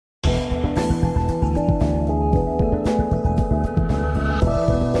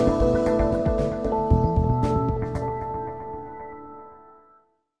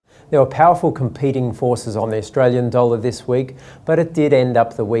There were powerful competing forces on the Australian dollar this week, but it did end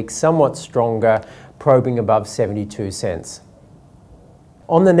up the week somewhat stronger, probing above 72 cents.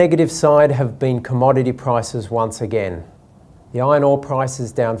 On the negative side have been commodity prices once again. The iron ore price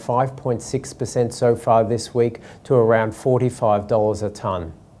is down 5.6% so far this week to around $45 a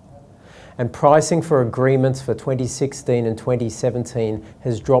tonne. And pricing for agreements for 2016 and 2017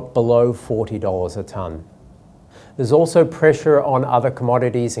 has dropped below $40 a tonne. There's also pressure on other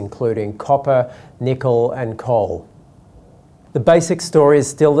commodities including copper, nickel and coal. The basic story is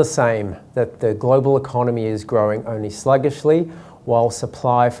still the same, that the global economy is growing only sluggishly while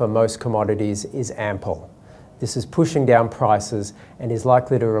supply for most commodities is ample. This is pushing down prices and is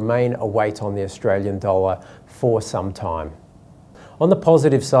likely to remain a weight on the Australian dollar for some time. On the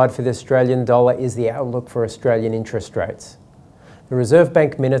positive side for the Australian dollar is the outlook for Australian interest rates. The Reserve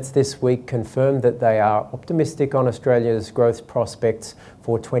Bank minutes this week confirmed that they are optimistic on Australia's growth prospects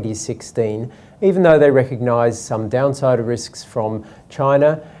for 2016, even though they recognise some downside risks from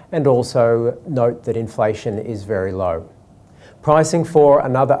China and also note that inflation is very low. Pricing for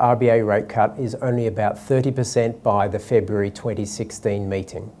another RBA rate cut is only about 30% by the February 2016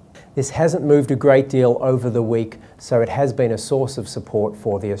 meeting. This hasn't moved a great deal over the week, so it has been a source of support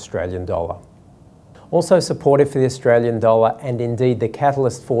for the Australian dollar. Also supportive for the Australian dollar, and indeed the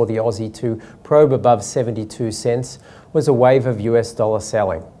catalyst for the Aussie to probe above 72 cents, was a wave of US dollar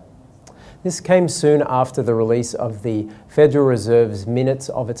selling. This came soon after the release of the Federal Reserve's minutes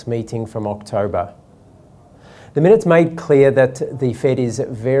of its meeting from October. The minutes made clear that the Fed is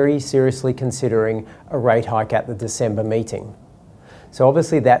very seriously considering a rate hike at the December meeting. So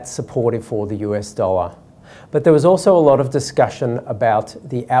obviously that's supportive for the US dollar. But there was also a lot of discussion about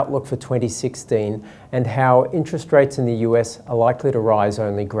the outlook for 2016 and how interest rates in the US are likely to rise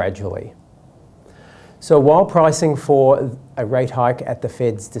only gradually. So while pricing for a rate hike at the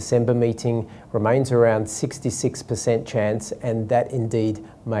Fed's December meeting remains around 66% chance, and that indeed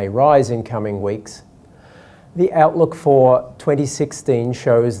may rise in coming weeks, the outlook for 2016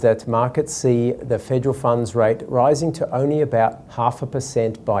 shows that markets see the federal funds rate rising to only about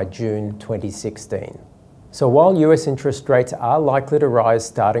 0.5% by June 2016. So while US interest rates are likely to rise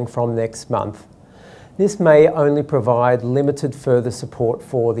starting from next month, this may only provide limited further support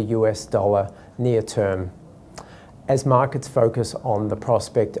for the US dollar near term, as markets focus on the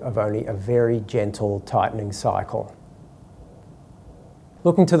prospect of only a very gentle tightening cycle.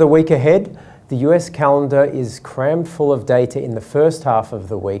 Looking to the week ahead, the US calendar is crammed full of data in the first half of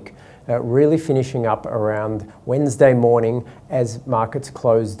the week, really finishing up around Wednesday morning as markets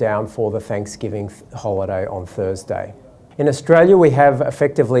close down for the Thanksgiving holiday on Thursday. In Australia, we have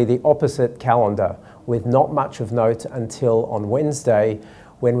effectively the opposite calendar, with not much of note until on Wednesday,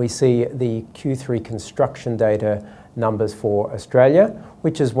 when we see the Q3 construction data numbers for Australia,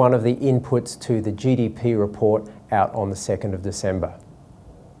 which is one of the inputs to the GDP report out on the 2nd of December.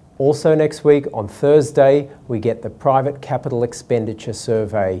 Also next week, on Thursday, we get the private capital expenditure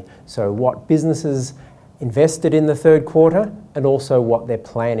survey, so what businesses invested in the third quarter and also what they're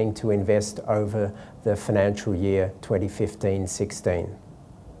planning to invest over the financial year 2015-16.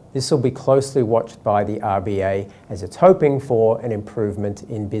 This will be closely watched by the RBA as it's hoping for an improvement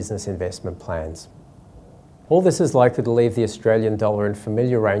in business investment plans. All this is likely to leave the Australian dollar in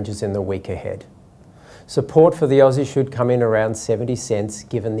familiar ranges in the week ahead. Support for the Aussie should come in around 70 cents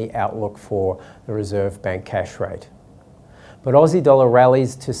given the outlook for the Reserve Bank cash rate. But Aussie dollar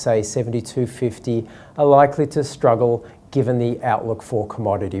rallies to say 72.50 are likely to struggle given the outlook for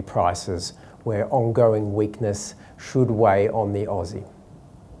commodity prices, where ongoing weakness should weigh on the Aussie.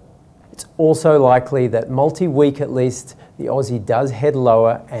 It's also likely that multi-week at least, the Aussie does head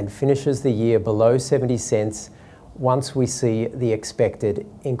lower and finishes the year below 70 cents once we see the expected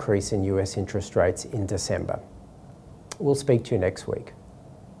increase in US interest rates in December. We'll speak to you next week.